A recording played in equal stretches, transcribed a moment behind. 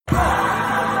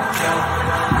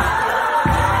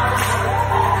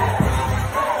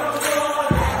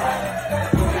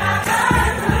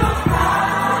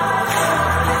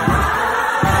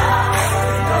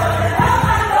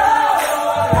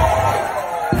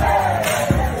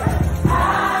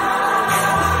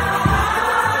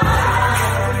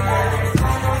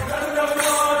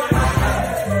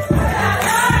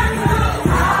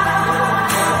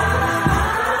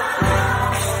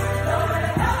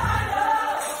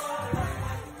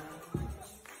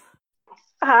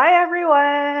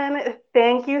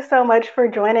Thank you so much for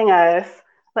joining us.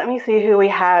 Let me see who we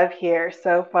have here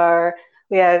so far.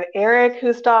 We have Eric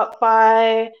who stopped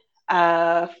by,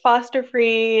 Foster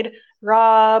Freed,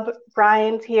 Rob,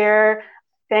 Brian's here.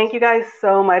 Thank you guys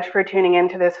so much for tuning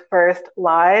into this first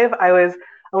live. I was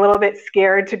a little bit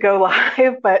scared to go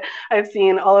live, but I've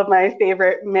seen all of my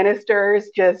favorite ministers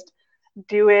just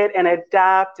do it and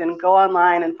adapt and go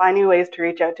online and find new ways to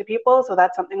reach out to people. So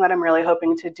that's something that I'm really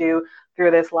hoping to do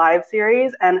through this live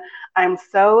series. And I'm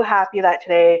so happy that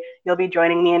today you'll be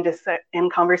joining me in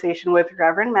conversation with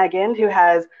Reverend Megan, who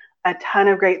has a ton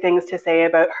of great things to say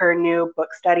about her new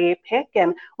book study pick.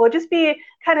 And we'll just be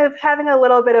kind of having a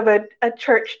little bit of a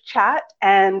church chat,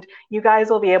 and you guys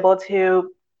will be able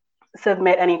to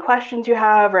submit any questions you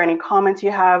have or any comments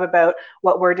you have about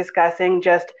what we're discussing,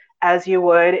 just as you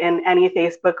would in any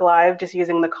Facebook Live, just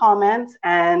using the comments.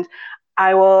 And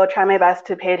I will try my best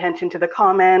to pay attention to the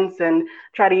comments and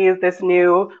try to use this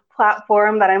new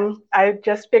platform that I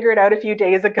just figured out a few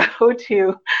days ago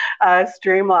to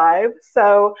stream live.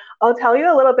 So I'll tell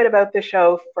you a little bit about the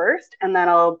show first, and then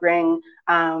I'll bring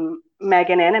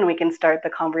Megan in and we can start the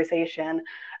conversation.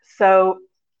 So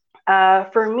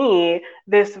for me,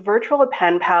 this virtual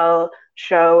pen pal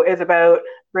show is about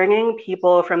bringing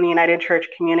people from the United Church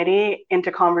community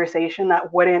into conversation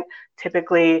that wouldn't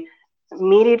typically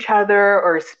meet each other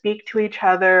or speak to each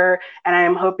other. And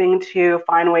I'm hoping to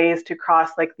find ways to cross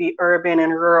like the urban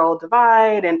and rural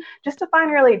divide, and just to find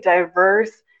really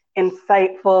diverse,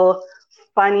 insightful,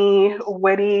 funny,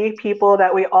 witty people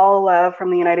that we all love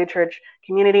from the United Church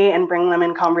community and bring them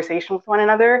in conversation with one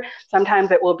another.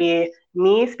 Sometimes it will be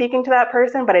me speaking to that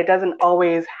person, but it doesn't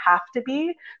always have to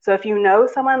be. So if you know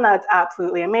someone that's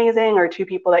absolutely amazing, or two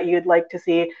people that you'd like to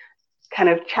see kind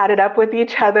of chatted up with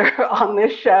each other on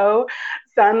this show,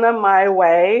 send them my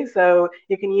way. So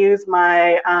you can use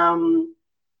my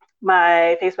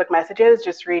Facebook messages,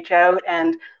 just reach out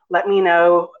and let me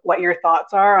know what your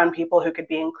thoughts are on people who could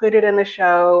be included in the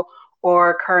show,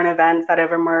 or current events that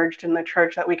have emerged in the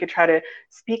church that we could try to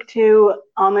speak to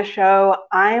on the show.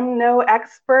 I'm no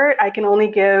expert. I can only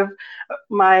give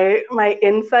my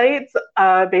insights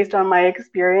based on my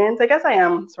experience. I guess I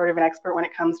am sort of an expert when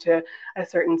it comes to a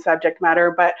certain subject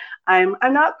matter, but I'm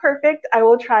not perfect. I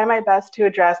will try my best to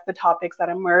address the topics that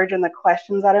emerge and the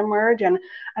questions that emerge. And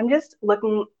I'm just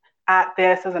looking at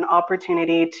this as an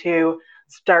opportunity to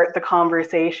start the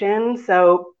conversation.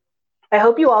 So I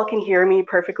hope you all can hear me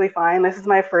perfectly fine. This is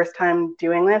my first time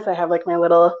doing this. I have like my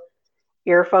little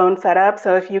earphone set up.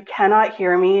 So if you cannot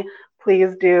hear me,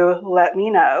 please do let me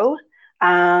know.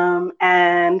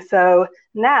 And so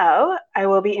now I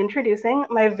will be introducing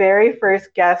my very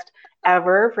first guest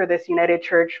ever for this United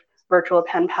Church Virtual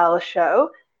Pen Pal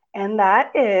show. And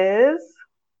that is,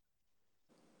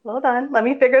 hold on, let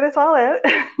me figure this all out.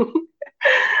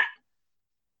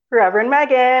 Reverend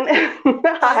Megan.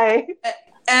 Hi.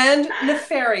 And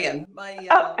Nefarian,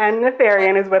 and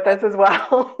Nefarian is with us as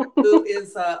well. Who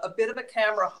is a bit of a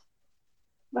camera.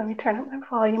 Let me turn up my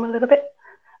volume a little bit.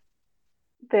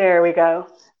 There we go.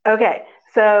 Okay,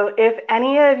 so if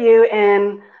any of you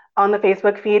on the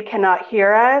Facebook feed cannot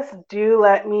hear us, do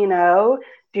let me know.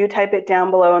 Do type it down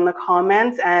below in the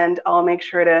comments, and I'll make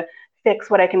sure to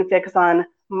fix what I can fix on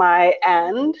my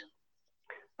end.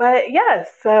 But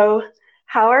yes, so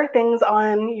how are things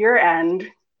on your end?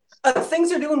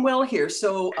 Things are doing well here.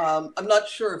 So I'm not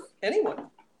sure if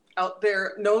anyone out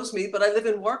there knows me, but I live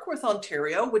in Warkworth,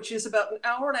 Ontario, which is about an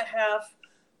hour and a half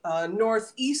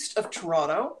northeast of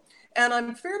Toronto. And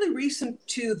I'm fairly recent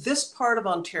to this part of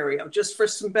Ontario. Just for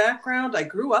some background, I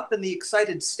grew up in the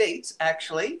Excited States,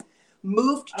 actually.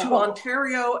 Moved to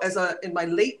Ontario in my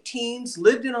late teens,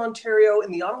 lived in Ontario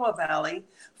in the Ottawa Valley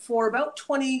for about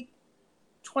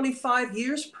 25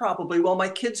 years probably, while my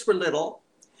kids were little.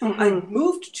 Mm-hmm. I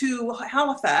moved to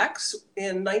Halifax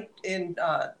in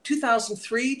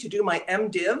 2003 to do my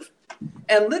MDiv,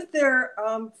 and lived there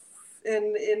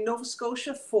in Nova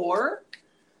Scotia for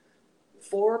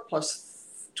 4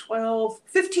 plus 12,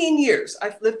 15 years.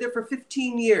 I've lived there for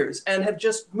 15 years and have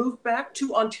just moved back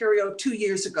to Ontario 2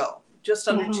 years ago, just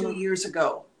under 2 years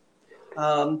ago.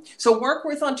 So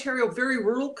Warkworth, Ontario, very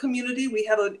rural community. We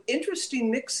have an interesting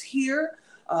mix here.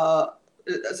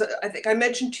 I think I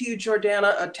mentioned to you,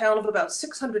 Jordana, a town of about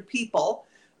 600 people,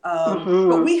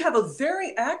 but we have a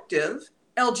very active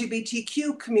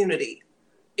LGBTQ community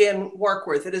in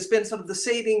Warkworth. It has been sort of the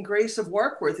saving grace of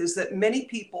Warkworth, is that many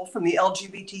people from the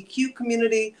LGBTQ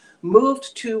community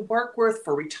moved to Warkworth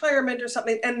for retirement or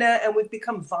something, and we've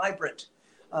become vibrant.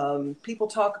 People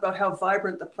talk about how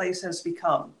vibrant the place has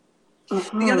become.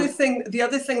 The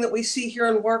other thing that we see here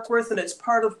in Warkworth, and it's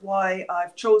part of why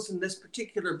I've chosen this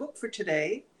particular book for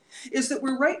today, is that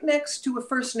we're right next to a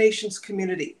First Nations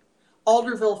community.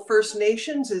 Alderville First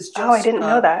Nations is Oh, I just, didn't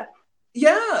know that.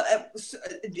 yeah,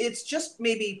 it's just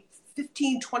maybe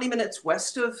 15, 20 minutes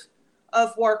west of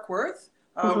Warkworth.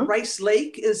 Hmm. Rice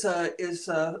Lake is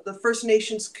the First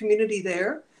Nations community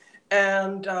there,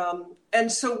 and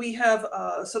so we have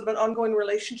sort of an ongoing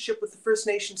relationship with the First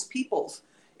Nations peoples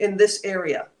in this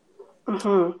area.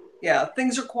 Hmm. Yeah,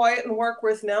 things are quiet in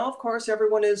Warkworth now. Of course,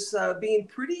 everyone is being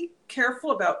pretty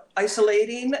careful about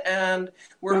isolating, and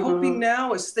we're hoping Hmm.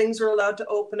 now as things are allowed to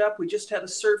open up. We just had a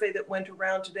survey that went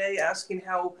around today asking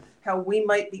how we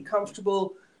might be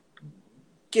comfortable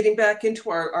getting back into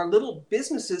our little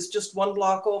businesses just one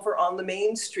block over on the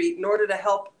main street in order to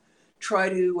help try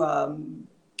to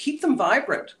keep them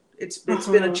vibrant. It's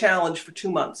been a Hmm. challenge for 2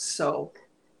 months, so.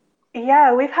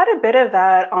 Yeah, we've had a bit of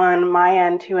that on my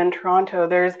end too in Toronto.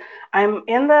 I'm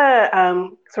in the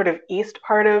sort of east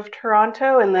part of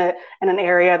Toronto in an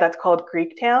area that's called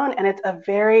Greektown, and it's a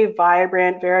very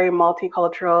vibrant, very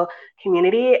multicultural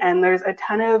community. And there's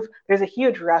a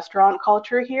huge restaurant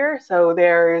culture here.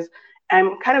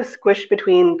 I'm kind of squished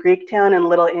between Greektown and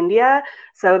Little India.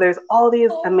 So there's all these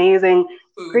Oh, amazing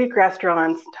food. Greek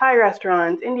restaurants, Thai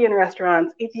restaurants, Indian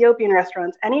restaurants, Ethiopian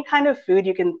restaurants, any kind of food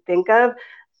you can think of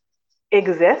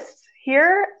exists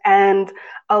here. And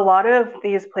a lot of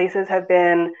these places have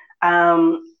been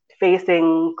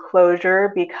facing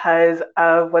closure because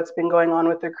of what's been going on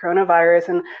with the coronavirus.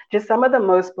 And just some of the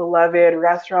most beloved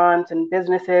restaurants and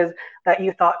businesses that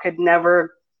you thought could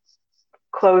never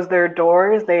close their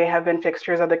doors, they have been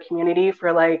fixtures of the community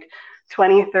for like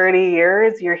 20, 30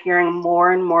 years. You're hearing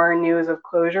more and more news of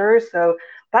closures. So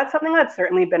that's something that's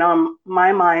certainly been on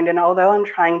my mind. And although I'm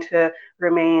trying to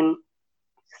remain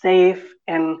safe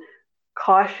and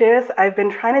cautious, I've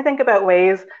been trying to think about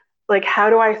ways like how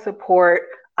do I support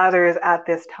others at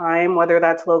this time, whether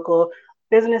that's local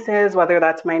businesses, whether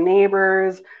that's my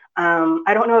neighbors.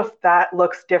 I don't know if that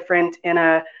looks different in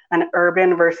an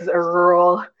urban versus a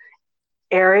rural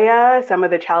area, some of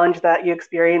the challenge that you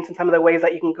experience and some of the ways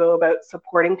that you can go about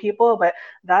supporting people. But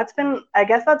I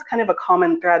guess that's kind of a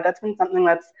common thread. That's been something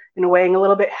that's been weighing a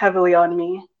little bit heavily on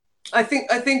me. I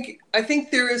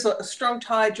think there is a strong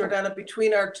tie, Jordana,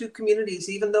 between our two communities,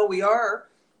 even though we are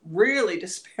really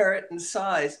disparate in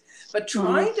size, but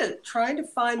Mm-hmm. trying to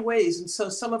find ways. And so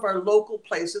some of our local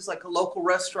places, like a local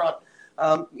restaurant,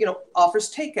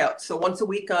 offers takeout. So once a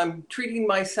week, I'm treating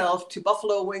myself to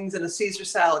buffalo wings and a Caesar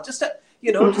salad, just to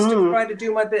Mm-hmm. try to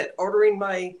do my bit, ordering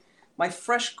my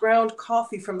fresh ground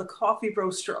coffee from the coffee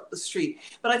roaster up the street.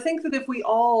 But I think that if we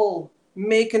all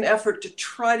make an effort to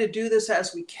try to do this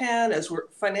as we can, as we're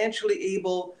financially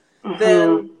able, Mm-hmm.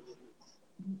 then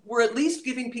we're at least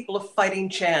giving people a fighting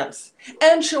chance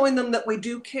and showing them that we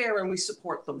do care and we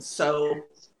support them. So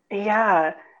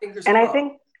Yeah. fingers And crossed.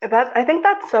 I think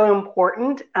that's so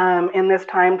important in this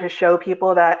time to show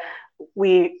people that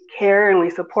we care and we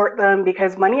support them,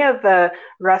 because many of the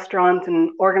restaurants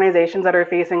and organizations that are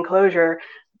facing closure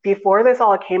before this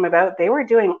all came about, they were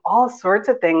doing all sorts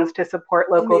of things to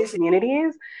support local Amazing.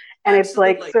 communities. And it's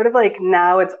like Absolutely. sort of like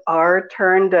now it's our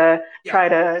turn to Yeah. try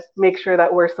to make sure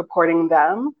that we're supporting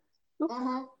them. Oops,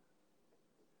 Mm-hmm. hope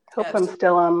I'm Absolutely.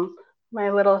 still on. My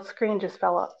little screen just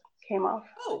fell off, came off.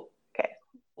 Oh, Okay.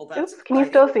 well, that's Oops, can you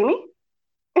exciting. still see me?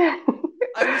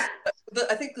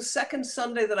 I think the second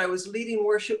Sunday that I was leading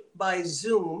worship by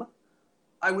Zoom,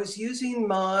 I was using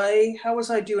how was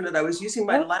I doing it? I was using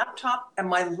my Oh, laptop, and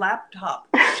my laptop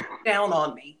shut down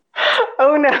on me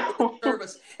oh for the no.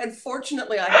 service. And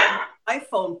fortunately, I had my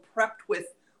iPhone prepped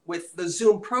with the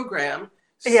Zoom program,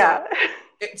 so Yeah,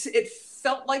 it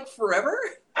felt like forever,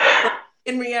 but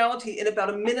in reality, in about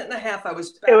a minute and a half, I was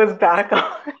it back was back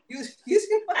on.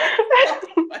 using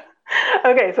my.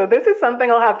 Okay, so this is something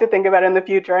I'll have to think about in the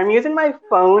future. I'm using my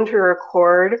phone to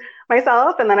record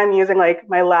myself, and then I'm using like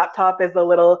my laptop as a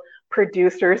little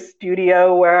producer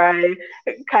studio where I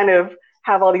kind of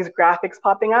have all these graphics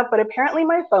popping up. But apparently,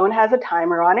 my phone has a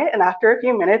timer on it, and after a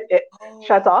few minutes, it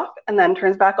shuts Oh, off and then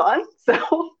turns back on.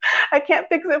 So I can't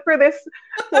fix it for this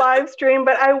live stream,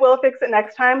 but I will fix it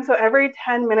next time. So every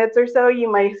 10 minutes or so, you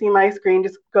might see my screen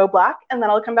just go black, and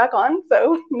then I'll come back on.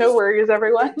 So no just worries,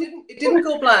 everyone. it didn't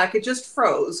go black. It just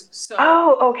froze. So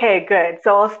Oh, okay, good.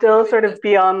 So I'll still anyway, sort of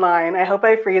be online. I hope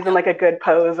I freeze in yeah, like a good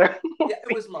pose or yeah,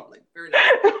 it was lovely, very nice.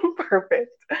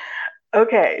 perfect.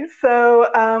 Okay, so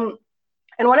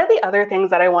and one of the other things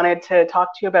that I wanted to talk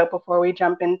to you about before we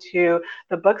jump into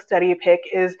the book study pick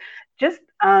is just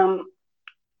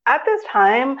At this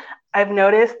time, I've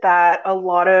noticed that a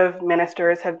lot of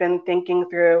ministers have been thinking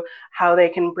through how they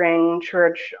can bring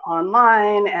church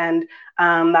online, and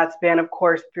that's been, of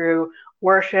course, through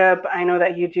worship. I know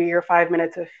that you do your 5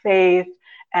 minutes of faith,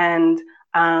 and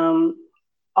um,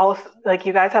 also, like,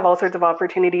 you guys have all sorts of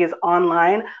opportunities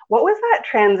online. What was that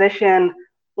transition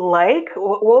like?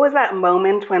 What was that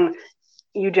moment when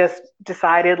you just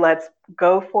decided, let's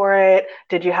go for it?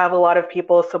 Did you have a lot of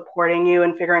people supporting you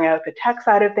and figuring out the tech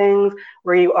side of things?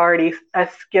 Were you already a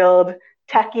skilled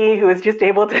techie who was just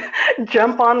able to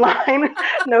jump online?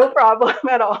 No problem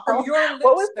at all. From your What lips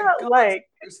was to that God's like?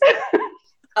 ears.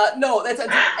 No, that's an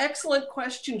excellent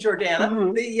question, Jordana.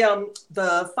 Mm-hmm.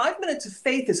 The 5 Minutes of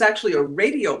Faith is actually a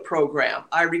radio program.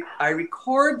 I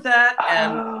record that,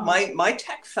 and Oh. my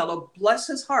tech fellow, bless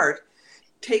his heart,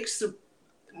 takes the.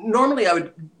 Normally, I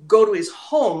would go to his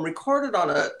home, record it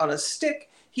on a stick.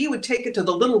 He would take it to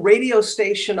the little radio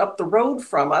station up the road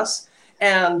from us,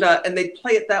 and they'd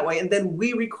play it that way, and then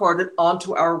we record it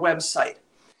onto our website.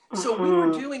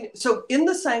 Mm-hmm. So in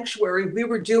the sanctuary, we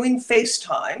were doing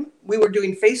FaceTime. We were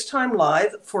doing FaceTime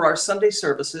live for our Sunday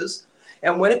services.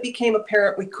 And when it became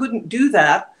apparent we couldn't do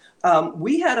that,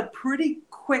 we had a pretty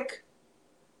quick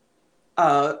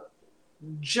uh,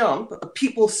 jump of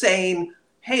people saying,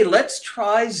 hey, let's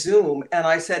try Zoom. And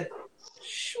I said,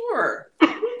 sure,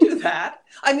 we'll do that.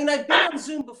 I mean, I've been on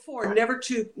Zoom before, never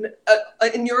to,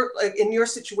 in your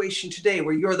situation today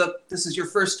where this is your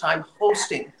first time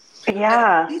hosting. And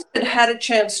Yeah. he's had a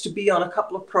chance to be on a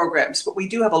couple of programs, but we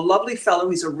do have a lovely fellow.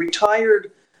 He's a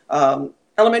retired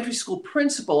elementary school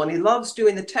principal, and he loves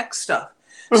doing the tech stuff.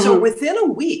 Mm-hmm. So within a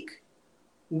week,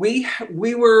 we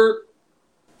were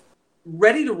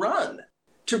ready to run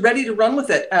with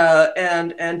it,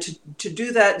 and to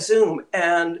do that Zoom.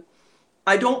 And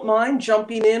I don't mind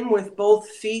jumping in with both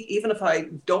feet, even if I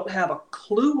don't have a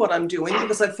clue what I'm doing,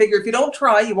 because I figure if you don't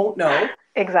try, you won't know.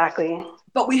 Exactly.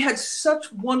 But we had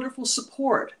such wonderful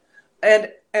support.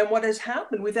 And what has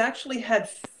happened, we've actually had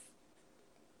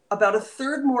about a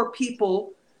third more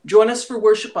people join us for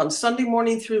worship on Sunday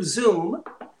morning through Zoom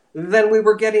than we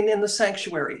were getting in the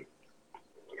sanctuary.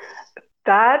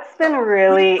 That's been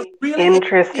really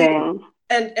interesting.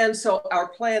 And so our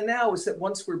plan now is that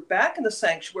once we're back in the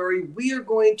sanctuary, we are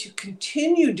going to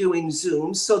continue doing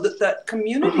Zoom so that that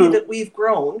community that we've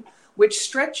grown, which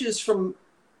stretches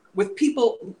with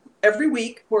people every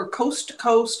week who are coast to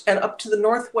coast and up to the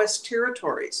Northwest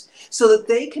Territories, so that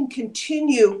they can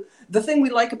continue. The thing we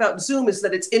like about Zoom is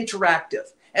that it's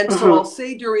interactive. And so I'll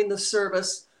say during the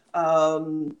service,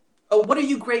 what are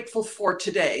you grateful for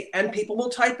today? And people will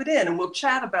type it in and we'll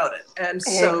chat about it. And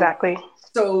so, exactly.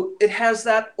 So it has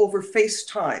that over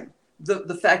FaceTime,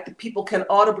 the fact that people can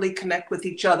audibly connect with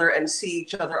each other and see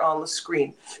each other on the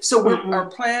screen. So our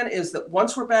plan is that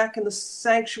once we're back in the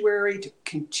sanctuary, to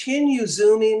continue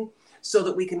Zooming so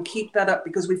that we can keep that up,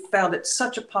 because we found it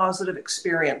such a positive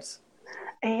experience.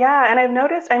 Yeah, and I've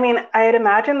noticed, I mean, I'd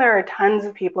imagine there are tons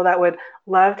of people that would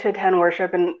love to attend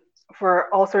worship and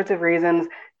for all sorts of reasons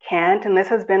can't. And this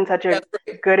has been such a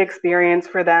good experience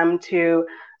for them to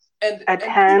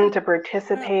attend, to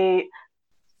participate.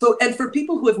 So, and for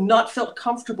people who have not felt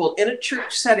comfortable in a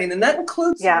church setting, and that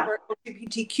includes some of our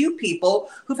LGBTQ people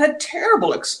who've had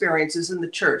terrible experiences in the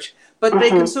church, but they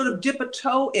can sort of dip a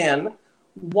toe in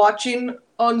watching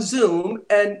on Zoom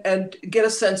and get a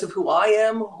sense of who I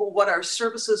am, what our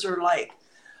services are like.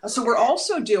 So we're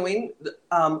also doing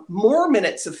more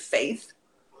Minutes of Faith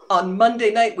on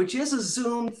Monday night, which is a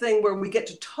Zoom thing where we get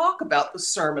to talk about the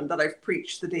sermon that I've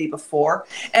preached the day before.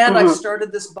 And I've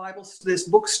started this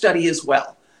book study as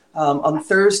well on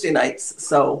Thursday nights.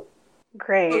 So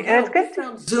great. So, and it's good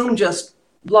to Zoom, just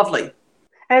lovely.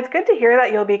 And it's good to hear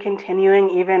that you'll be continuing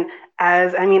even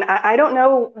as, I mean, I don't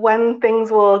know when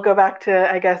things will go back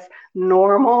to, I guess,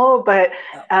 normal, but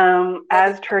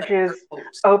as churches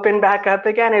open back up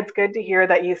again, it's good to hear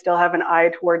that you still have an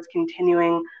eye towards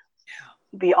continuing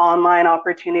the online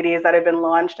opportunities that have been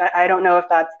launched. I don't know if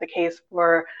that's the case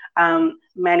for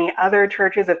many other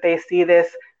churches, if they see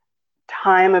this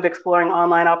time of exploring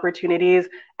online opportunities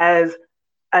as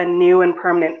a new and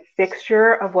permanent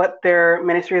fixture of what their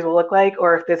ministries will look like,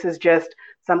 or if this is just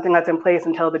something that's in place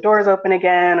until the doors open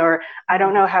again, or I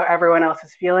don't know how everyone else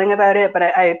is feeling about it, but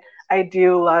I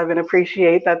do love and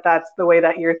appreciate that that's the way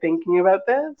that you're thinking about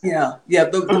this. Yeah.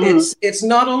 It's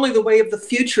not only the way of the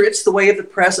future, it's the way of the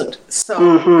present.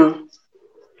 So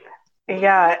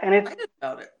yeah, and it's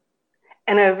about it.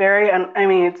 In a very, I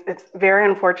mean, it's very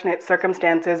unfortunate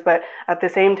circumstances, but at the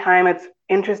same time, it's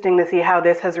interesting to see how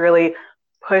this has really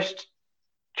pushed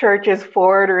churches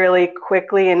forward really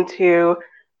quickly into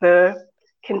the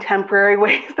contemporary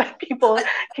ways that people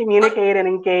communicate and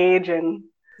engage. And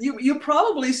you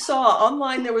probably saw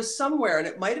online, there was somewhere, and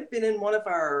it might have been in one of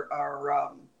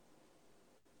our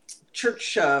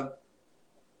church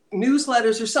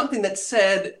newsletters or something, that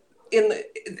said, and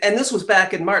this was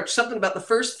back in March, something about the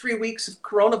first 3 weeks of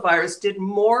coronavirus did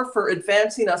more for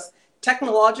advancing us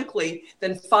technologically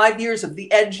than 5 years of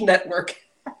the Edge network.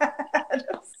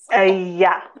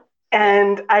 Yeah.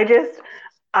 And I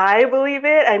believe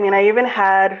it. I mean, I even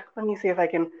had, let me see if I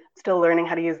can, still learning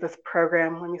how to use this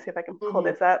program. Let me see if I can pull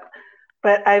this up.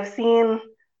 But I've seen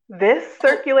this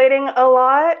circulating a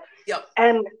lot. Yep.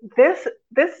 And this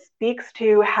speaks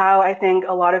to how I think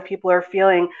a lot of people are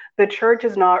feeling. The church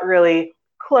is not really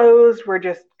closed. We're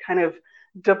just kind of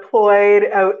deployed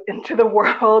out into the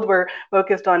world. We're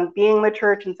focused on being the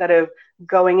church instead of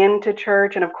going into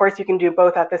church. And of course, you can do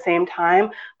both at the same time.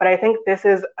 But I think this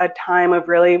is a time of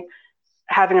really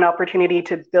having an opportunity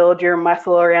to build your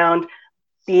muscle around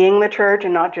being the church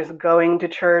and not just going to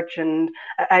church. And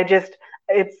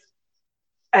it's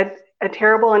a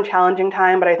terrible and challenging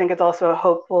time, but I think it's also a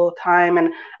hopeful time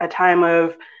and a time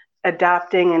of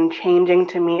adapting and changing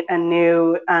to meet a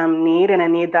new need, and a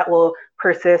need that will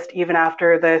persist even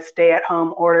after the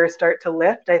stay-at-home orders start to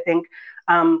lift. I think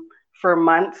for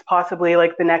months, possibly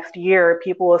like the next year,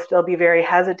 people will still be very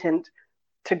hesitant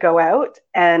to go out,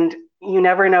 and you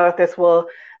never know if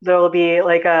there will be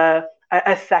like a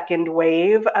second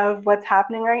wave of what's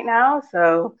happening right now.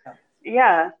 So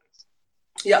yeah.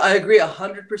 Yeah, I agree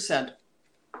 100%.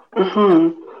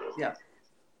 Yeah.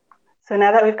 So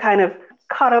now that we've kind of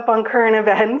caught up on current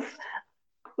events,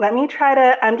 I'm just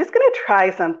going to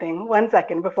try something. 1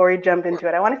 second before we jump into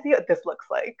it. I want to see what this looks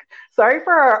like. Sorry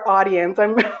for our audience.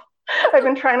 I'm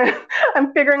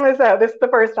figuring this out. This is the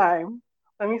first time.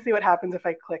 Let me see what happens if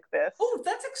I click this. Oh,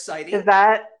 that's exciting.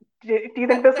 Do you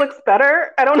think this looks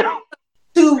better? I don't know.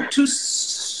 To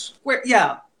square,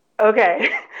 yeah. Okay.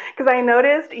 Because I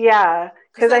noticed,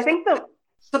 because I think the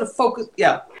sort of focus,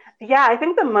 yeah. Yeah, I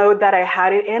think the mode that I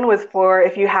had it in was for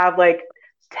if you have like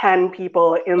 10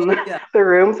 people in the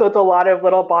room. So it's a lot of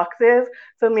little boxes.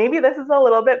 So maybe this is a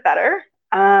little bit better.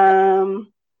 And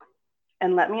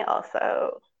let me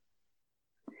also,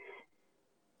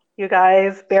 you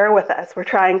guys, bear with us. We're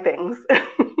trying things.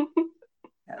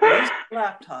 This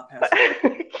laptop has.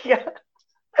 Yeah.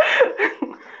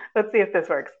 Let's see if this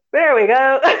works. There we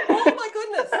go. Oh my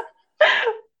goodness.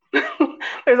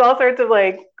 There's all sorts of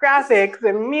like graphics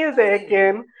and music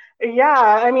and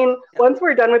once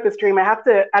we're done with the stream, I have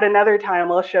to, at another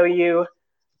time, I'll show you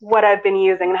what I've been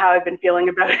using and how I've been feeling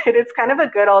about it. It's kind of a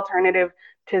good alternative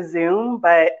to Zoom,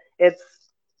 but it's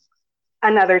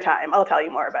another time. I'll tell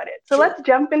you more about it. So let's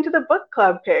jump into the book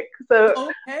club pick.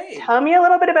 So tell me a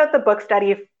little bit about the book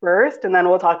study first, and then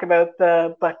we'll talk about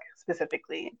the book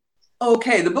specifically.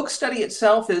 Okay, the book study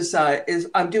itself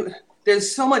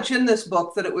there's so much in this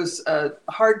book that it was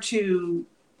hard to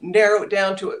narrow it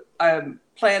down to. I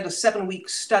planned a 7-week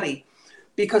study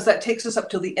because that takes us up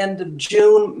till the end of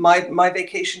June. My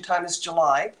vacation time is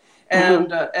July, and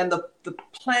the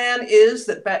plan is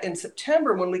that back in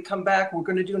September when we come back, we're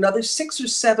going to do another 6 or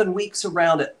 7 weeks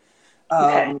around it.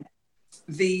 So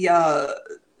do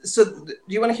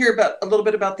you want to hear a little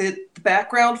bit about the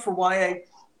background for why I?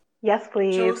 Yes,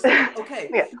 please. Okay.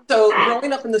 Yeah. So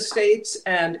growing up in the States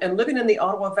and living in the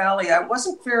Ottawa Valley, I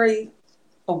wasn't very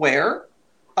aware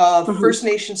of First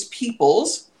Nations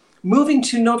peoples. Moving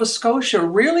to Nova Scotia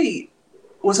really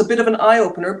was a bit of an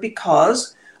eye-opener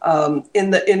because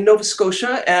in Nova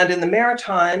Scotia and in the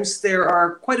Maritimes, there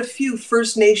are quite a few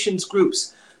First Nations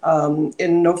groups.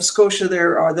 In Nova Scotia,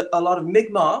 there are a lot of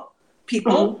Mi'kmaq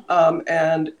people,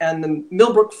 and the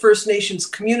Millbrook First Nations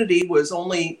community was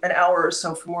only an hour or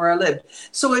so from where I lived.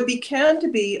 So I began to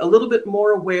be a little bit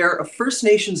more aware of First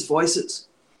Nations voices,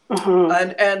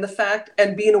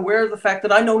 and being aware of the fact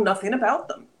that I know nothing about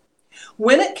them.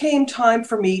 When it came time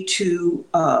for me to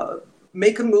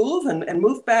make a move and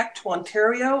move back to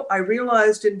Ontario, I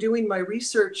realized in doing my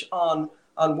research on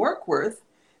Warkworth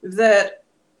that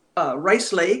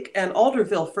Rice Lake and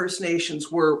Alderville First Nations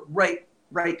were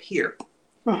right here.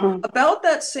 About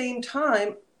that same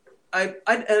time,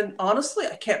 and honestly,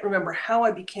 I can't remember how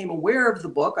I became aware of the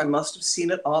book. I must have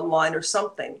seen it online or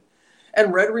something,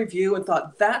 and read a review and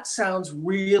thought, that sounds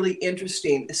really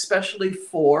interesting, especially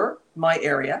for my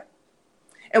area.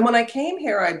 And when I came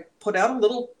here, I put out a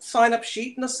little sign-up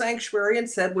sheet in the sanctuary and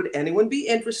said, would anyone be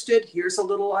interested? Here's a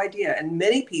little idea. And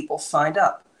many people signed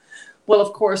up. Well,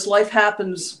 of course, life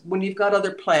happens when you've got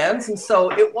other plans. And so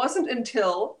it wasn't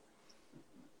until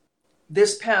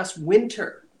this past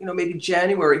winter, maybe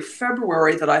January,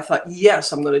 February, that I thought,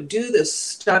 yes, I'm going to do this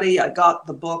study. I got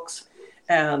the books.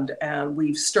 and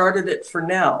we've started it for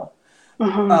now.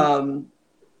 Mm-hmm.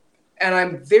 And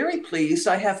I'm very pleased.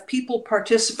 I have people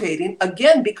participating.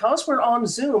 Again, because we're on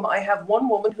Zoom, I have one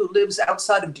woman who lives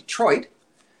outside of Detroit.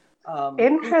 Whose daughter is a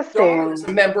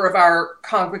Interesting. member of our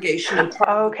congregation and part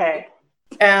of the Okay.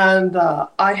 group. And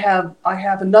I have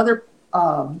another.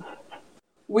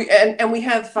 We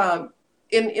have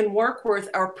in Warkworth,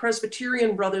 our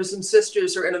Presbyterian brothers and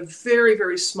sisters are in a very,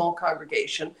 very small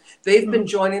congregation. They've been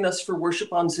joining us for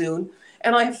worship on Zoom,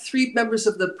 and I have 3 members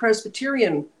of the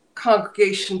Presbyterian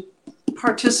congregation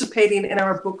participating in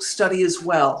our book study as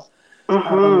well,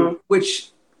 Mm-hmm.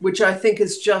 which I think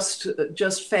is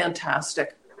just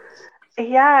fantastic.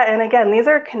 Yeah, and again, these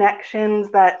are connections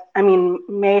that, I mean,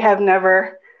 may have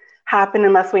never happened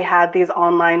unless we had these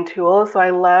online tools. So I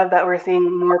love that we're seeing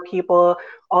more people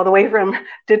all the way from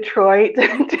Detroit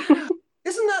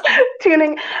Isn't that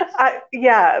tuning.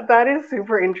 Yeah, that is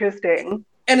super interesting.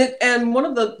 and one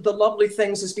of the lovely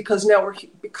things is because now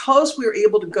because we're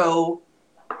able to go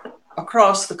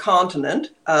across the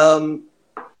continent,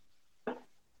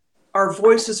 our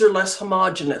voices are less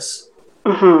homogenous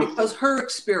Mm-hmm. because her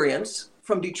experience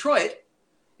from Detroit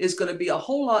is going to be a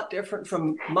whole lot different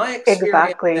from my experience in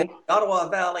Exactly. Ottawa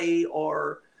Valley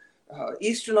or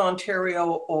Eastern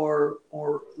Ontario or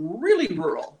really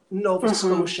rural Nova Mm-hmm.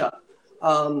 Scotia.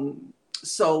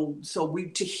 So we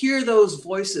to hear those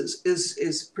voices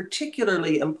is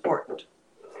particularly important.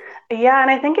 Yeah,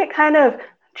 and I think it kind of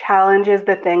challenges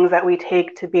the things that we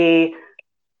take to be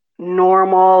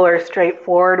normal or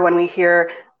straightforward when we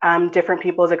hear different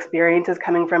people's experiences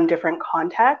coming from different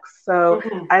contexts. So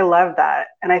Mhm. I love that.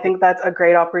 And I think that's a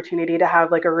great opportunity to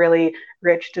have like a really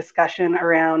rich discussion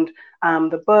around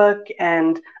the book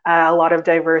and a lot of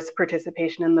diverse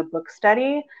participation in the book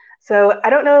study. So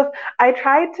I don't know if I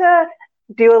tried to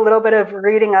do a little bit of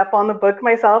reading up on the book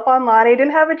myself online. I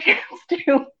didn't have a chance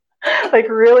to like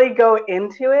really go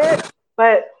into it.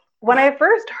 But when I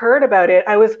first heard about it,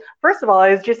 I was first of all,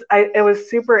 I was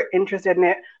super interested in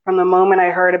it from the moment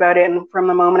I heard about it and from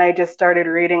the moment I just started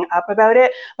reading up about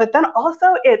it. But then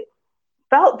also it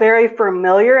felt very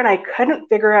familiar and I couldn't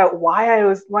figure out why. I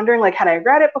was wondering like had I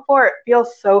read it before? It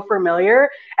feels so familiar.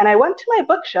 And I went to my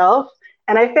bookshelf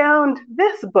and I found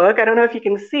this book. I don't know if you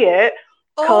can see it,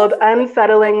 called Oh,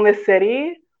 Unsettling the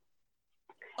City.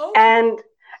 okay. And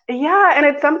yeah, and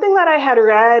it's something that I had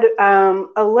read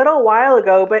a little while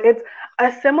ago, but it's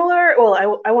a similar, well,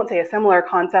 I won't say a similar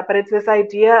concept, but it's this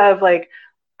idea of like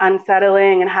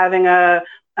unsettling and having a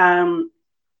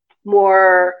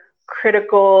more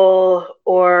critical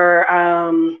or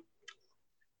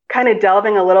kind of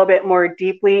delving a little bit more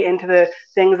deeply into the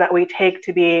things that we take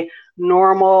to be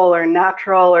normal or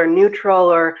natural or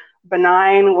neutral or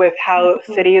benign with how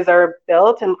Mhm. cities are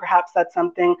built. And perhaps that's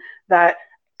something that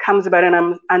comes about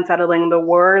in unsettling the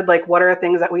word. Like, what are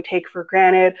things that we take for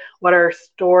granted? What are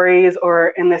stories, or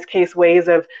in this case, ways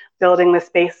of building the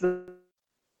spaces?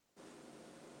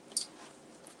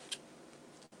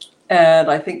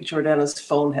 And I think Jordana's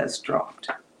phone has dropped.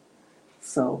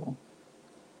 So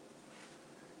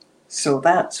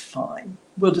that's fine.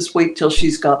 We'll just wait till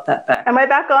she's got that back. Am I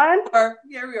back on?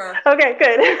 Yeah, we are. Okay,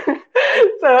 good.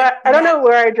 I, So I don't know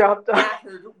where I dropped off.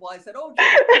 mattered. Well, I said, oh,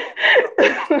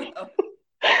 Jordana.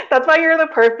 That's why you're the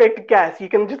perfect guest. You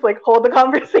can just like hold the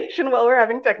conversation while we're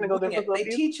having technical Wing it. They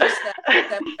difficulties. teach us that in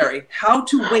seminary. How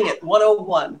to wing it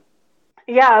 101.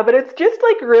 Yeah, but it's just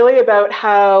like really about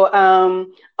how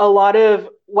a lot of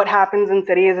what happens in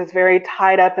cities is very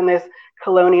tied up in this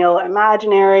colonial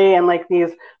imaginary and like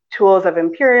these tools of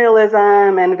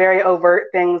imperialism and very overt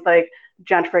things like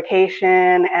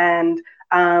gentrification and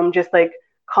just like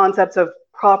concepts of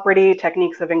property,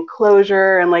 techniques of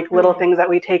enclosure, and like little Hmm. things that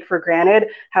we take for granted,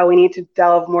 how we need to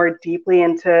delve more deeply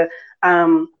into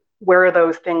where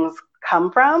those things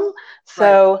come from. Right.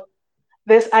 So,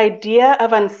 this idea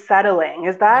of unsettling,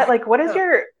 is that Yeah. like, what is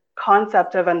your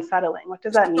concept of unsettling? What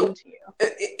does that mean So to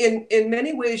you? in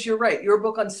many ways, you're right. Your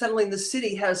book, Unsettling the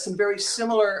City, has some very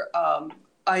similar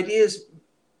ideas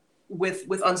with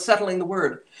unsettling the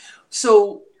word.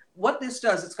 So what this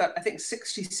does, it's got, I think,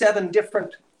 67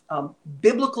 different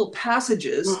biblical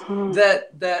passages Mm-hmm.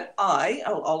 that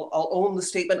I'll own the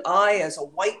statement, I, as a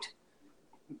white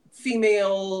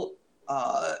female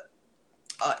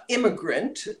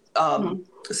immigrant, Mm-hmm.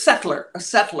 a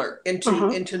settler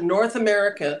into North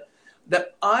America,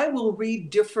 that I will read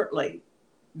differently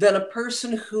than a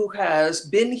person who has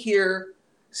been here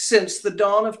since the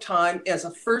dawn of time as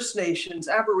a First Nations,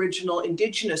 Aboriginal,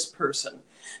 Indigenous person.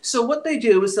 So what they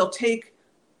do is they'll take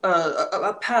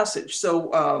a passage.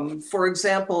 So, for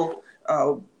example,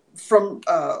 from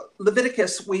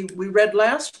Leviticus, we read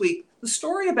last week the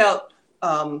story about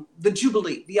the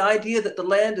Jubilee, the idea that the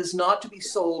land is not to be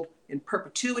sold in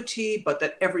perpetuity, but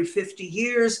that every 50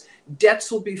 years debts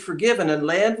will be forgiven and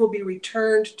land will be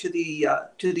returned to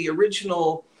the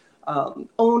original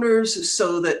owners,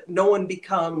 so that no one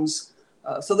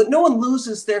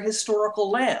loses their historical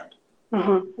land.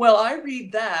 Mm-hmm. Well, I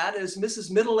read that as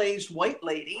Mrs. Middle-aged white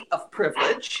lady of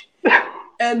privilege.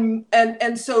 And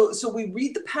so we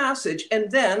read the passage, and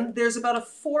then there's about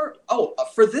for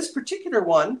this particular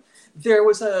one, there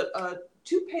was a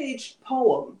 2-page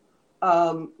poem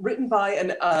written by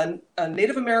a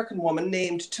Native American woman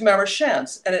named Tamara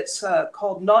Shantz, and it's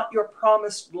called Not Your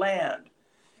Promised Land.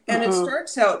 And it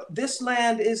starts out, this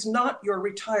land is not your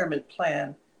retirement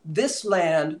plan. This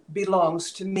land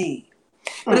belongs to me.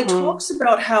 But it talks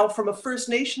about how, from a First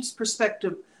Nations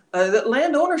perspective, that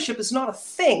land ownership is not a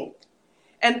thing.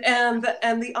 And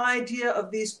the idea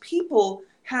of these people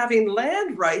having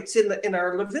land rights in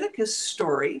our Leviticus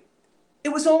story, it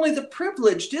was only the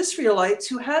privileged Israelites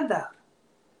who had that.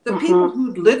 The people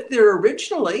who'd lived there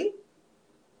originally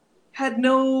had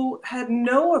none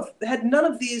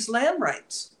of these land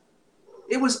rights.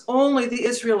 It was only the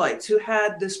Israelites who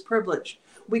had this privilege.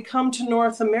 We come to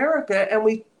North America and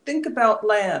we think about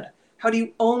land. How do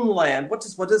you own land? What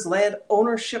does land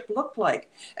ownership look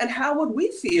like? And how would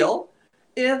we feel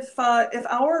if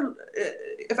our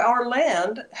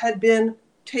land had been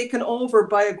taken over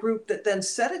by a group that then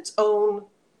set its own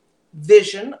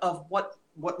vision of what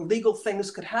legal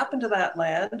things could happen to that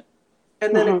land,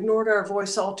 and then ignored our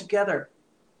voice altogether?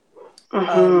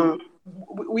 So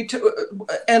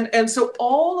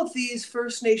all of these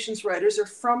First Nations writers are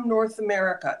from North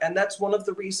America, and that's one of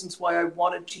the reasons why I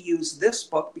wanted to use this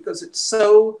book, because it's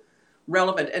so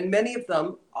relevant, and many of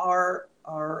them are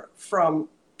from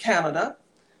Canada.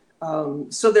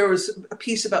 So there was a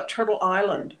piece about Turtle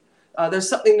Island. There's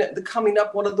something that coming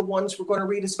up. One of the ones we're going to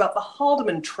read is about the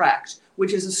Haldeman Tract,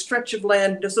 which is a stretch of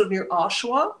land just near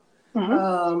Oshawa.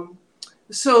 And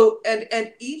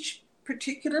each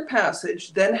particular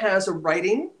passage then has a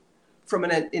writing from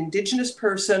an Indigenous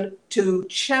person to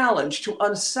challenge, to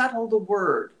unsettle the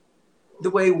word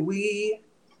the way we,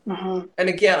 and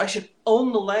again, I should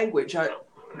own the language.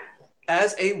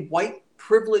 As a white,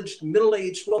 privileged,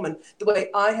 middle-aged woman, the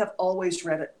way I have always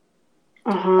read it.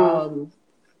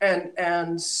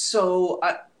 So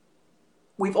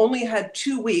we've only had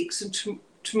 2 weeks, and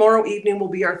tomorrow evening will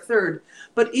be our third.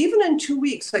 But even in 2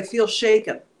 weeks, I feel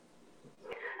shaken.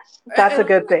 That's a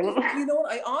good thing. You know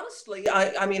what?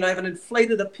 I mean, I have an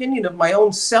inflated opinion of my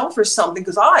own self or something,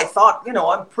 because I thought,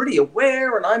 I'm pretty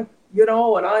aware, and I'm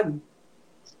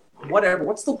whatever.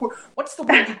 What's the word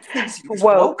you kids use?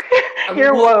 Woke.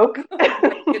 You're woke.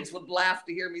 My kids would laugh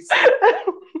to hear me say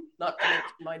it. Not to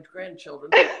mention my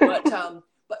grandchildren,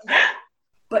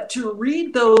 but to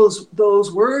read those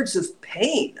words of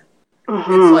pain,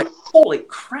 it's like, holy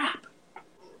crap!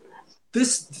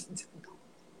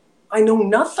 I know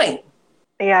nothing.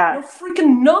 Yeah. I know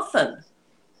freaking nothing.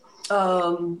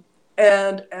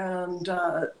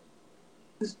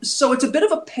 So it's a bit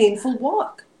of a painful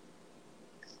walk.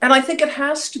 And I think it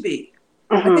has to be.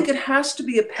 I think it has to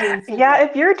be a painful walk.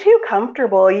 If you're too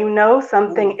comfortable,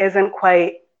 something isn't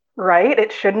quite right.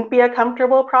 It shouldn't be a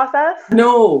comfortable process.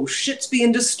 No, shit's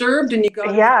being disturbed, and you got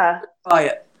to be disturbed by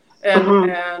it.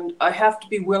 And I have to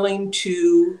be willing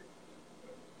to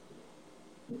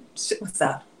sit with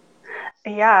that.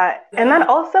 Yeah. And then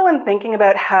also in thinking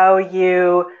about how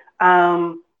you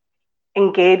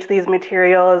engage these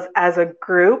materials as a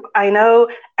group, I know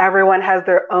everyone has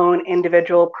their own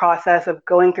individual process of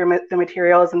going through the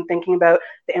materials and thinking about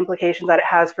the implications that it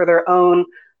has for their own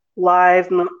lives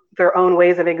and their own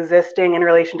ways of existing in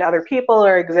relation to other people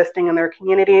or existing in their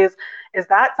communities. Is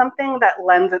that something that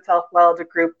lends itself well to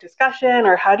group discussion,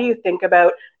 or how do you think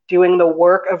about doing the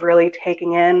work of really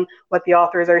taking in what the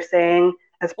authors are saying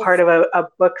as part of a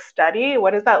book study?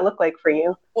 What does that look like for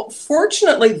you? Well,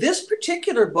 fortunately, this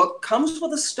particular book comes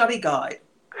with a study guide.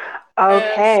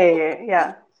 Okay,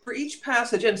 yeah. For each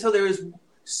passage, and so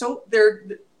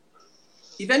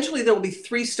eventually there will be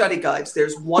 3 study guides.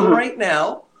 There's one right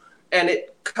now, and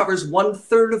it covers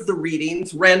 1/3 of the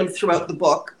readings, random throughout the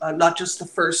book, not just the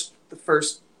first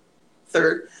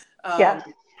third.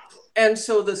 And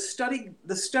so the study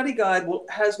guide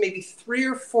has maybe 3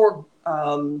 or 4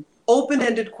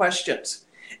 open-ended questions.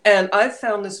 And I've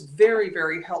found this very,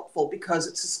 very helpful, because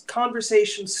it's a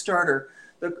conversation starter.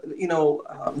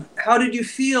 How did you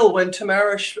feel when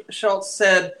Tamara Schultz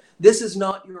said, "This is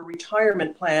not your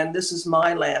retirement plan, this is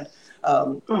my land"?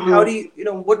 How do you,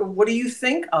 what do you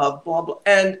think of blah, blah?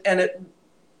 And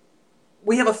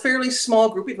we have a fairly small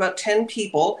group, we have about 10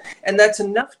 people, and that's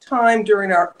enough time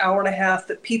during our hour and a half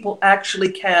that people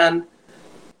actually can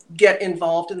get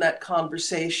involved in that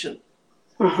conversation.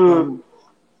 Mm-hmm.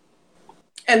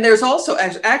 And there's also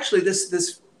actually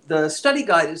the study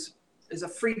guide is a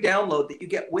free download that you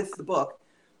get with the book.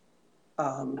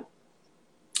 And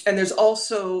there's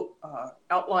also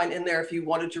outline in there if you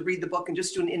wanted to read the book and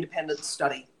just do an independent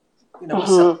study, Mm-hmm.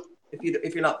 so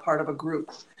if you're not part of a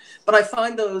group. But I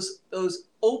find those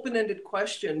open-ended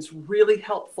questions really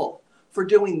helpful for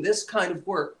doing this kind of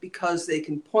work, because they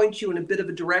can point you in a bit of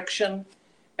a direction,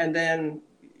 and then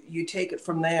you take it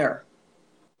from there.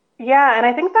 Yeah, and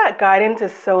I think that guidance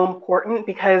is so important,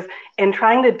 because in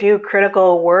trying to do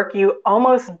critical work, you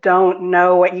almost don't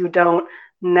know what you don't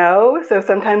know. So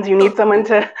sometimes you need someone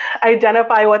to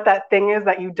identify what that thing is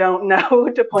that you don't know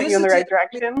to point you in the right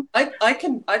direction. I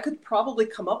could probably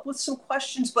come up with some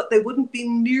questions, but they wouldn't be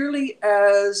nearly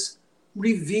as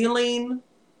revealing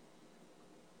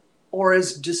or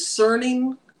as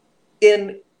discerning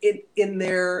in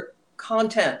their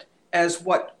content as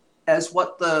what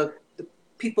the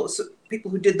people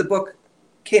who did the book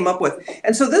came up with.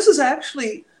 And so this is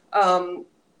actually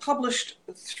published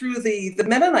through the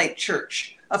Mennonite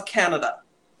Church of Canada.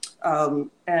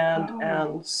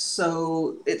 And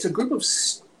so it's a group of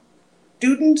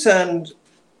students and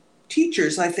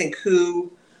teachers, I think,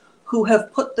 who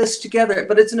have put this together.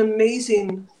 But it's an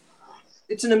amazing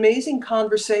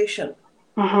conversation.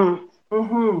 Mm-hmm.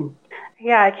 Mm-hmm.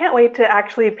 Yeah, I can't wait to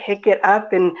actually pick it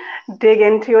up and dig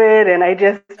into it. And I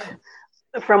just,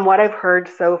 from what I've heard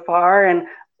so far, and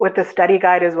with the study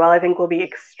guide as well, I think will be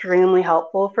extremely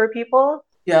helpful for people.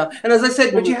 Yeah, and as I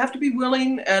said, but you have to be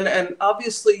willing, and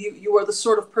obviously you are the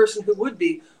sort of person who would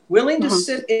be willing to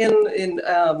sit in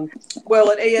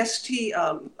at AST,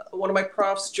 one of my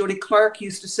profs, Jody Clark,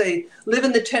 used to say, live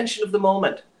in the tension of the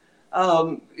moment.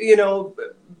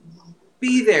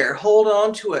 Be there, hold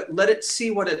on to it, let it see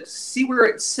where it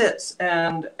sits,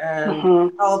 and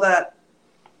how that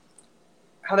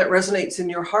resonates in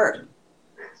your heart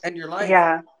and your life.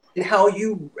 Yeah. And how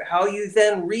you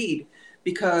then read,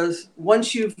 because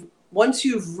once you've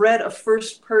read a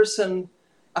first person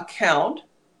account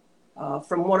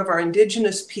from one of our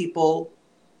Indigenous people,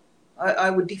 I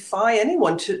would defy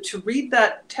anyone to read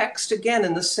that text again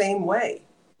in the same way.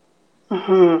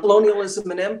 Mm-hmm.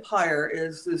 Colonialism and empire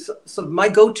is sort of my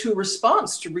go-to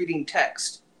response to reading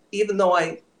text, even though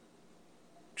I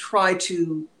try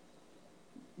to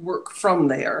work from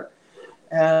there.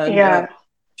 And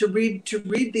to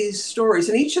read these stories,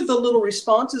 and each of the little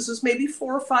responses is maybe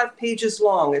 4 or 5 pages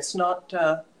long. It's not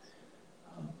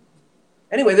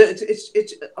anyway.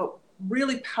 It's a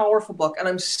really powerful book, and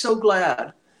I'm so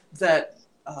glad that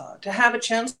to have a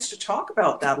chance to talk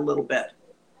about that a little bit.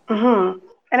 Mm-hmm.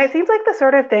 And it seems like the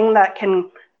sort of thing that can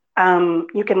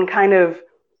you can kind of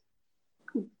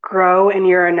grow in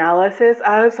your analysis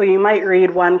of. So you might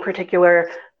read one particular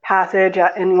passage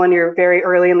and when you're very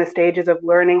early in the stages of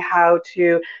learning how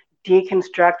to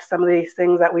deconstruct some of these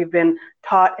things that we've been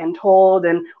taught and told,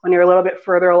 and when you're a little bit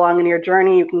further along in your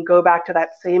journey, you can go back to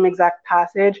that same exact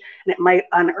passage and it might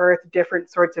unearth different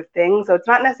sorts of things. So it's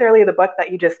not necessarily the book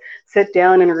that you just sit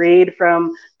down and read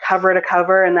from cover to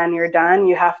cover and then you're done.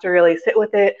 You have to really sit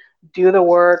with it, do the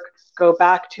work, go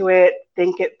back to it,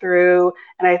 think it through.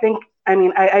 And I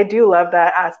do love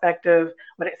that aspect of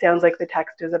what it sounds like the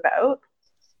text is about.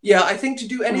 Yeah, I think to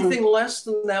do anything less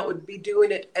than that would be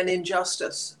doing it an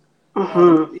injustice.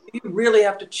 Mm-hmm. You really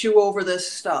have to chew over this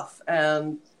stuff,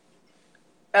 and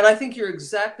I think you're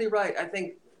exactly right. I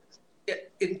think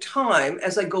in time,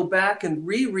 as I go back and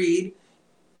reread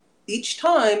each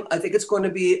time, I think it's going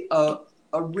to be a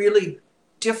really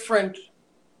different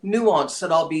nuance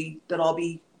that I'll be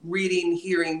reading,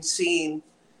 hearing, seeing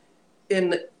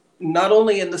in not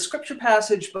only in the scripture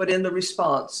passage but in the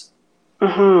response.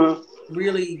 Mm-hmm.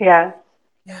 Really, yeah.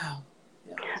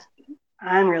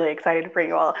 I'm really excited for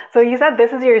you all. So you said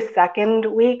this is your second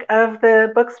week of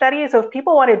the book study. So if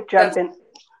people want to jump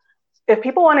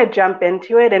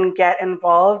into it and get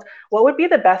involved, what would be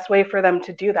the best way for them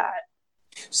to do that?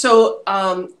 So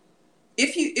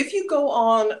if you go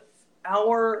on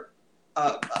our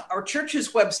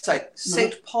church's website,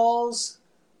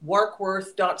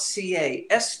 stpaulswarkworth.ca,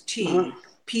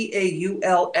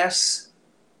 STPAULS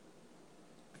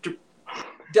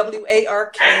WARKWORTH,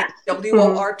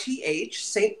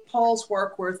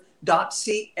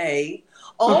 stpaulswarkworth.ca.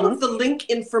 All of the link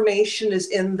information is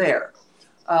in there.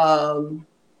 And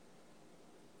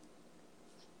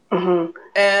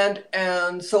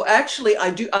so actually I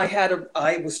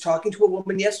was talking to a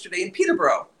woman yesterday in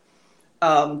Peterborough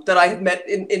that I had met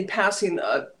in passing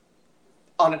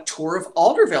on a tour of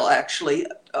Alderville, actually,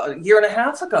 a year and a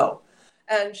half ago.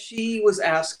 And she was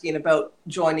asking about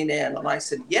joining in. And I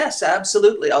said, yes,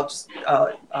 absolutely. I'm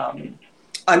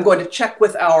going to check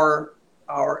with our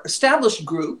established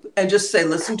group and just say,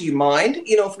 listen, do you mind,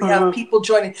 if we have people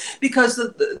joining? Because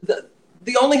the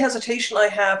only hesitation I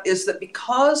have is that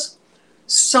because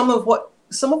some of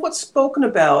what's spoken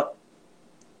about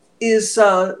is,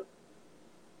 I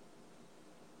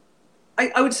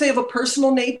would say, of a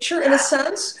personal nature in a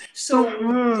sense. So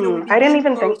I didn't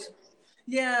even think.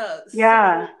 Yeah.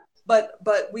 Yeah. So, but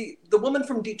the woman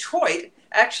from Detroit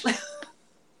actually.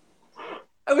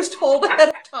 I was told ahead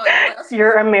of time.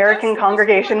 Your American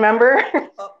congregation member.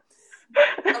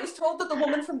 I was told that the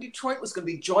woman from Detroit was going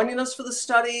to be joining us for the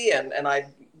study, and I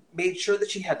made sure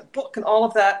that she had the book and all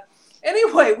of that.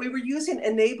 Anyway, we were using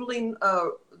enabling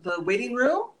the waiting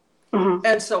room,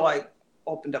 and so I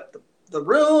opened up the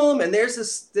room, and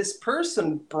there's this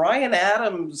person, Brian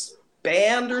Adams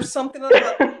band or something like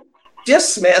that.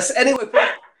 Dismiss. Anyway,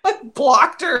 I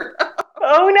blocked her.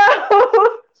 Oh no.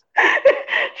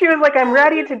 She was like, I'm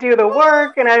ready to do the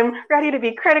work and I'm ready to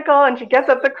be critical. And she gets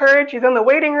up the courage. She's in the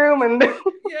waiting room. And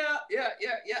yeah.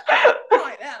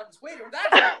 Brian Adams, waiting room.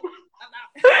 That's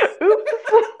oops.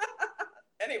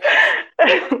 Anyway.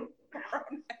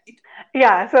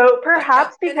 Yeah, so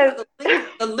perhaps because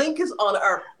the link is on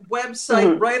our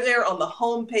website, right there on the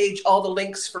homepage, all the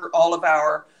links for all of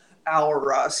our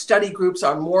study groups,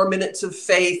 our More Minutes of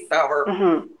Faith,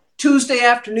 our Tuesday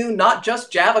afternoon, not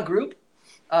just Java group.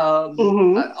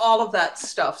 All of that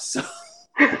stuff. So,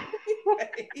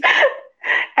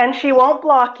 and she won't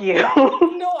block you.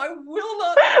 No, I will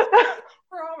not. I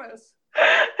promise.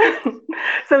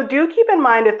 So do keep in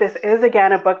mind, if this is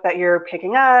again a book that you're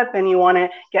picking up and you want to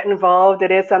get involved,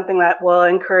 it is something that will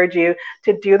encourage you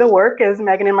to do the work. As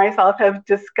Megan and myself have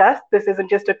discussed, this isn't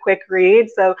just a quick read,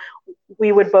 so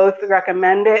we would both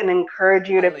recommend it and encourage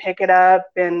you to pick it up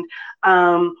and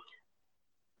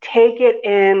take it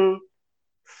in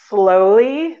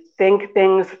slowly, think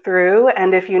things through,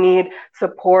 and if you need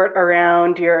support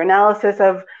around your analysis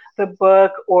of the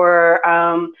book or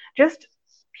just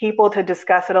people to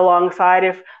discuss it alongside,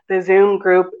 if the Zoom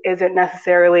group isn't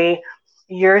necessarily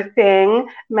your thing,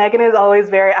 Megan is always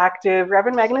very active.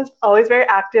 Reverend Megan is always very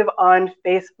active on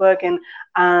Facebook, and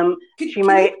she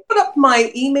might put up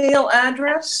my email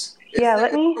address.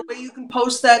 Let me. The way you can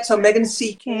post that, so Megan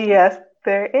C. Yes.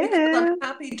 There is.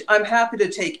 I'm happy to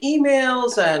take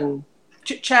emails and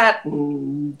chit chat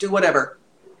and do whatever.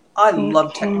 I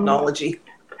love technology.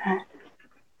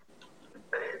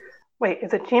 Wait,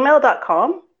 is it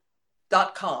gmail.com?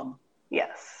 .com.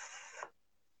 Yes.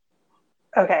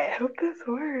 Okay, I hope this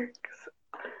works.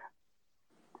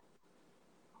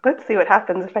 Let's see what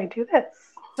happens if I do this.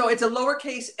 So it's a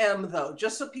lowercase m, though,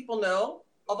 just so people know.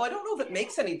 Although I don't know if it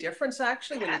makes any difference,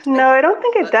 actually. No, I don't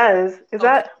think it does. Is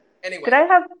that... Anyway. Do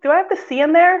I have the C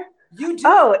in there? You do.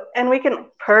 Oh, and we can,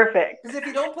 perfect. Because if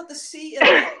you don't put the C in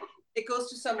there, it goes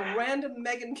to some random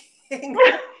Megan King.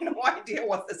 I have no idea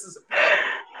what this is about.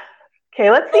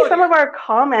 Okay, let's see some of our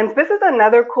comments. This is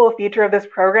another cool feature of this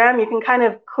program. You can kind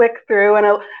of click through and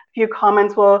a few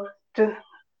comments will just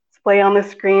display on the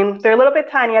screen. They're a little bit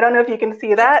tiny. I don't know if you can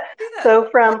see that. So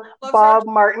from Bob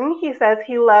Martin, he says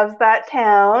he loves that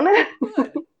town.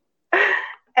 Good.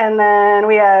 And then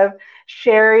we have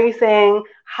Sherry saying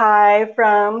hi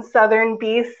from Southern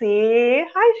BC.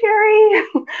 Hi, Sherry.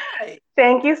 Hi.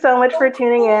 Thank you so much for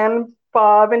tuning in,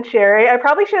 Bob and Sherry. I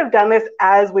probably should have done this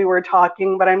as we were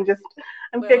talking, but I'm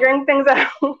figuring things out.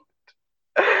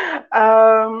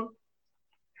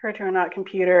 Her turn, not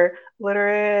computer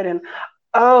literate. And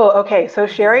okay. So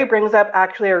Sherry brings up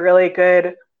actually a really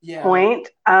good point.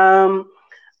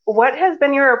 What has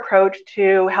been your approach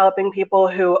to helping people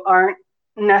who aren't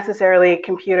necessarily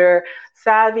computer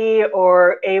savvy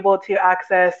or able to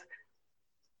access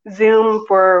Zoom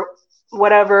for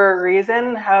whatever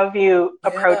reason? How have you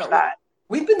approached that?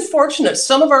 We've been fortunate.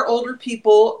 Some of our older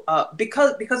people,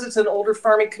 because it's an older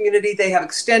farming community, they have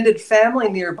extended family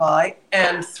nearby,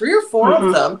 and 3 or 4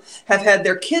 of them have had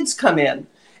their kids come in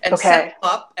and set them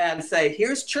up and say,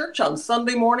 here's church on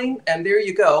Sunday morning, and there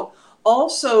you go.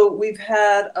 Also, we've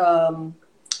had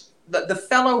the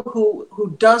fellow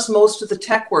who does most of the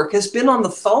tech work has been on the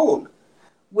phone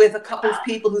with a couple of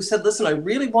people who said, listen, I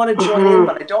really want to join in,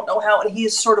 but I don't know how. And he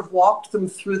has sort of walked them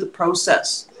through the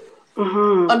process.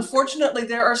 Unfortunately,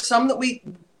 there are some that we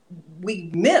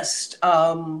missed.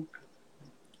 Some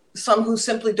who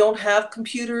simply don't have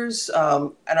computers,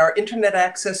 and our internet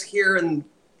access here and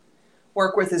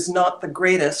work with is not the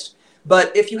greatest.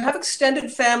 But if you have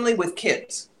extended family with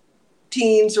kids,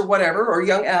 teens or whatever, or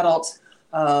young adults,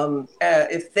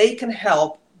 If they can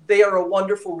help, they are a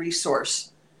wonderful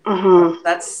resource. Mm-hmm.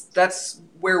 That's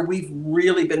where we've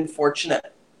really been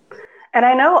fortunate. And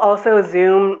I know also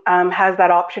Zoom has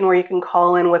that option where you can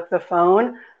call in with the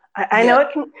phone. I Yeah.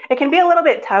 know it can be a little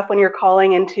bit tough when you're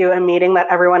calling into a meeting that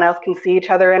everyone else can see each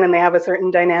other in and they have a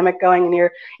certain dynamic going and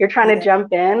you're trying to Yeah.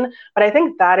 jump in. But I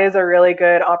think that is a really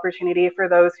good opportunity for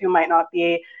those who might not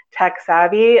be tech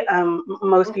savvy.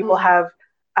 Most people Mhm. have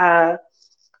uh,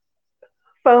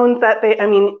 phones that I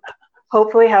mean,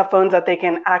 hopefully have phones that they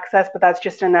can access, but that's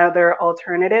just another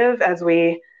alternative as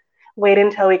we wait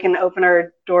until we can open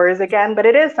our doors again. But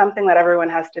it is something that everyone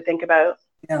has to think about.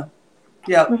 Yeah.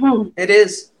 Yeah. Mm-hmm. It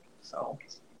is. So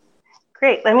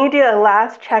Great. Let me do a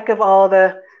last check of all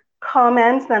the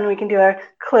comments, then we can do our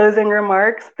closing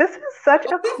remarks. This is such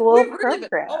a cool we've really been.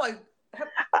 program. Oh, I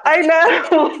I can't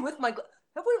see know. with my.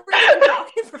 Have we really been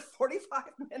talking for 45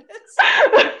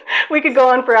 minutes? We could go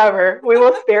on forever. We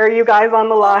will spare you guys on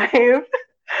the Oh, live.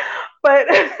 But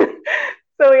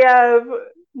so we have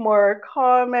more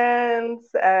comments,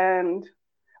 and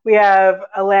we have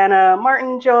Alana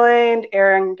Martin joined,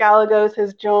 Aaron Galagos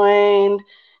has joined,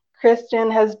 Christian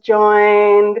has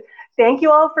joined. Thank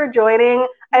you all for joining.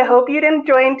 I hope you didn't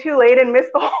join too late and miss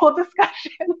the whole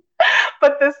discussion.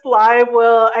 But this live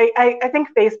I think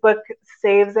Facebook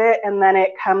saves it and then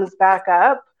it comes back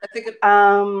up. I think it.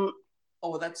 Um,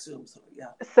 Oh, that's Zoom. So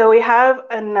yeah. so we have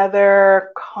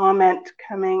another comment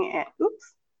coming in.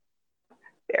 Oops.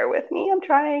 Bear with me. I'm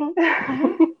trying.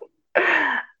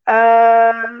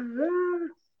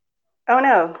 Oh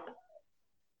no.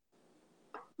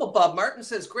 Well, Bob Martin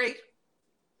says, great.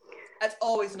 That's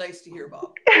always nice to hear,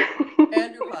 Bob.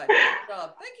 Andrew Hyde, great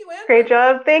job. Thank you, Andrew. Great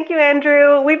job. Thank you,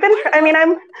 Andrew. We've been,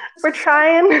 we're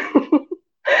trying.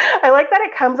 I like that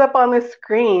it comes up on the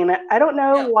screen. I don't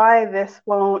know why this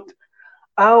won't.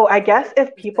 Oh, I guess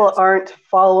if people aren't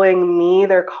following me,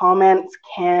 their comments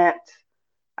can't.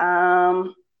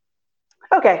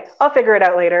 Okay, I'll figure it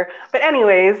out later. But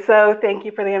anyways, so thank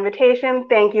you for the invitation.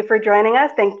 Thank you for joining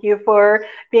us. Thank you for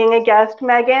being a guest,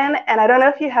 Megan. And I don't know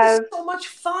if you have. So much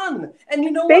fun. And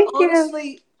you know Thank what?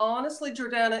 you. Honestly,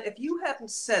 Jordana, if you hadn't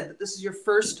said that this is your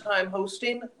first time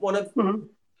hosting one of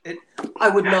it, I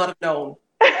would not have known.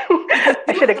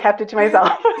 I should have kept it to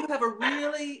myself. You have a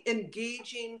really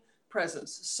engaging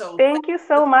presence. So thank you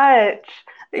so much.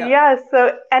 Yeah,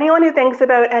 so anyone who thinks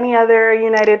about any other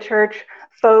United Church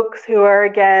folks who are,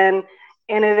 again,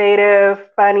 innovative,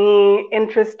 funny,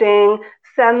 interesting,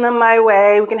 send them my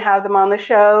way. We can have them on the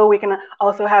show. We can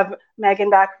also have Megan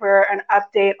back for an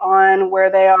update on where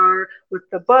they are with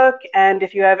the book. And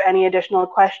if you have any additional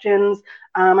questions,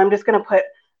 I'm just going to put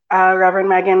Reverend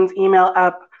Megan's email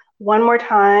up one more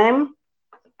time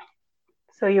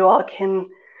so you all can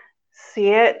see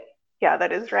it. Yeah,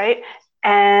 that is right.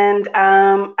 And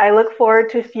I look forward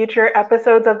to future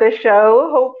episodes of this show.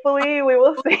 Hopefully, we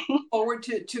will see. Forward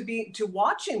to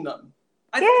watching them.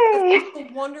 I think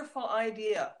it's a wonderful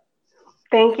idea.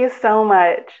 Thank you so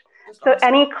much. So,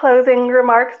 any closing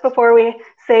remarks before we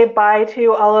say bye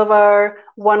to all of our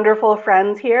wonderful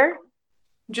friends here?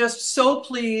 Just so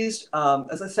pleased.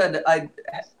 As I said, I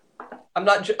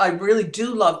really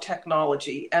do love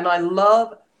technology, and I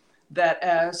love that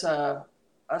as a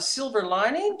silver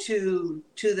lining to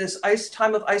this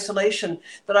time of isolation,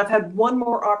 that I've had one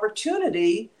more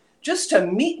opportunity just to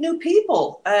meet new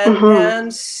people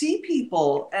and see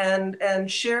people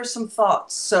and share some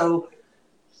thoughts. So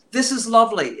this is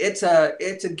lovely. It's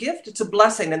a gift. It's a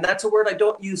blessing, and that's a word I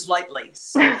don't use lightly.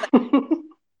 So.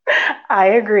 I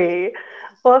agree.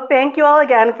 Well, thank you all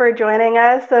again for joining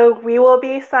us. So we will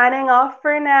be signing off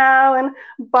for now, and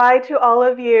bye to all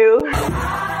of you.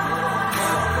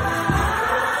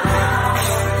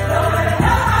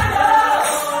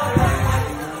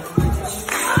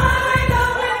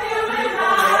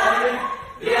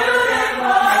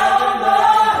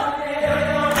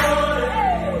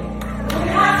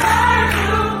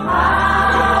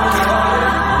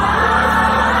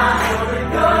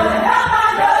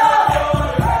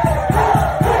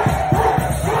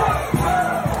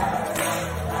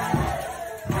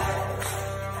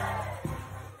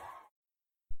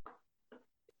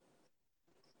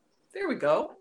 There we go.